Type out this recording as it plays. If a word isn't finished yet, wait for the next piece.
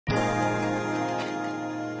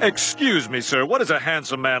Excuse me, sir. What is a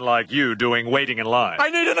handsome man like you doing waiting in line? I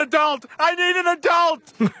need an adult! I need an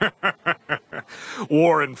adult!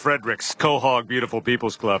 Warren Fredericks, Quahog Beautiful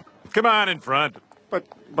People's Club. Come on in front. But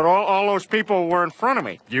all those people were in front of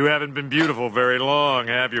me. You haven't been beautiful very long,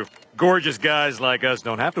 have you? Gorgeous guys like us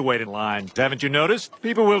don't have to wait in line. Haven't you noticed?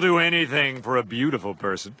 People will do anything for a beautiful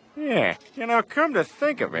person. Yeah, you know, come to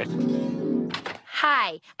think of it.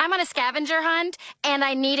 Hi, I'm on a scavenger hunt, and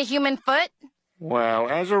I need a human foot. Well,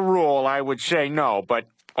 as a rule, I would say no, but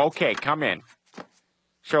okay, come in.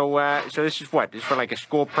 So this is what? This is for like a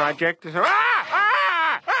school project?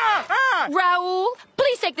 Raoul,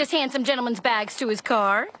 please take this handsome gentleman's bags to his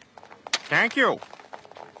car. Thank you.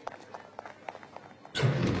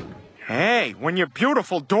 Hey, when you're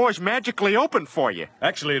beautiful, doors magically open for you.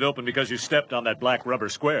 Actually, it opened because you stepped on that black rubber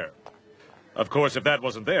square. Of course, if that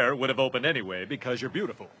wasn't there, it would have opened anyway because you're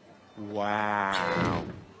beautiful. Wow.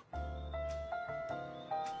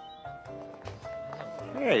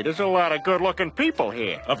 Hey, there's a lot of good-looking people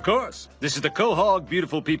here. Of course. This is the Quahog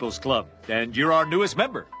Beautiful People's Club, and you're our newest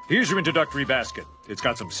member. Here's your introductory basket. It's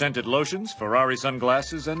got some scented lotions, Ferrari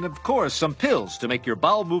sunglasses, and, of course, some pills to make your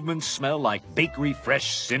bowel movements smell like bakery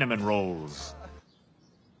fresh cinnamon rolls.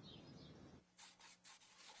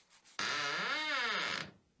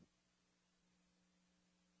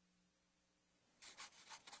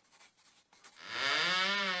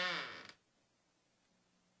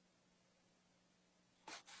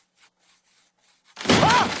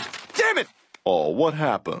 Damn it! Oh, what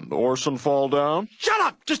happened? Orson fall down? Shut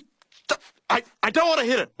up! Just... I don't want to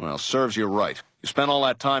hit it. Well, serves you right. You spent all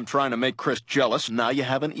that time trying to make Chris jealous, and now you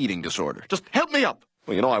have an eating disorder. Just help me up.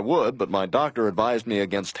 Well, you know I would, but my doctor advised me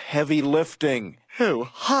against heavy lifting. Oh,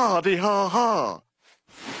 ha-de-ha-ha.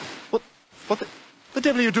 What the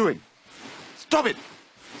devil are you doing? Stop it!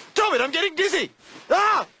 Stop it! I'm getting dizzy!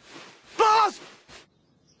 Ah! Boss!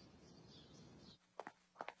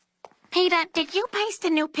 Peter, did you paste a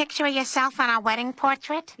new picture of yourself on our wedding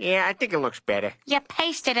portrait? Yeah, I think it looks better. You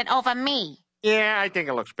pasted it over me. Yeah, I think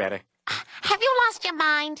it looks better. Have you lost your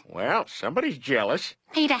mind? Well, somebody's jealous.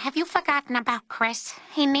 Peter, have you forgotten about Chris?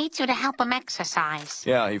 He needs you to help him exercise.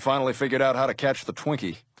 Yeah, he finally figured out how to catch the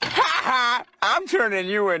Twinkie. Ha! I'm turning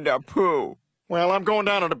you into poo. Well, I'm going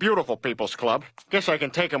down to the Beautiful People's Club. Guess I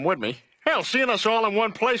can take him with me. Hell, seeing us all in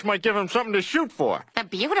one place might give him something to shoot for. The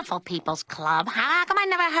Beautiful People's Club? How come I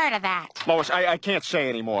never heard of that? Lois, I can't say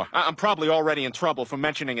anymore. I'm probably already in trouble for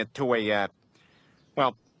mentioning it to a,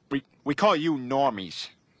 well, we call you normies.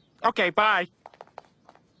 Okay, bye.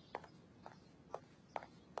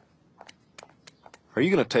 Are you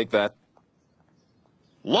going to take that?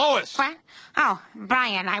 Lois! What? Oh,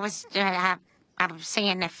 Brian, I was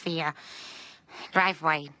seeing if the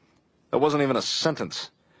driveway. That wasn't even a sentence.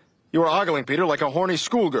 You were ogling Peter like a horny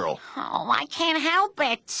schoolgirl. Oh, I can't help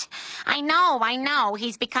it. I know.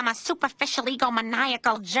 He's become a superficial,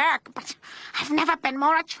 egomaniacal jerk, but I've never been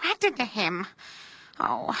more attracted to him.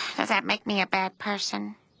 Oh, does that make me a bad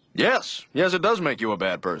person? Yes, it does make you a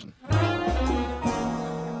bad person.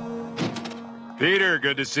 Peter,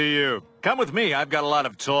 good to see you. Come with me. I've got a lot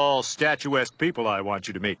of tall, statuesque people I want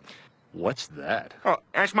you to meet. What's that? Oh,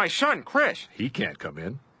 that's my son, Chris. He can't come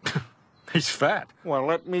in. He's fat. Well,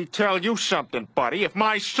 let me tell you something, buddy. If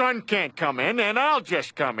my son can't come in, then I'll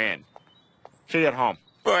just come in. See you at home.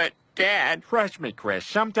 But, Dad... Trust me, Chris.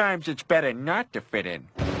 Sometimes it's better not to fit in.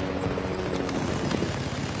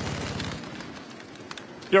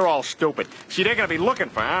 You're all stupid. See, they're gonna be looking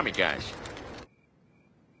for army guys.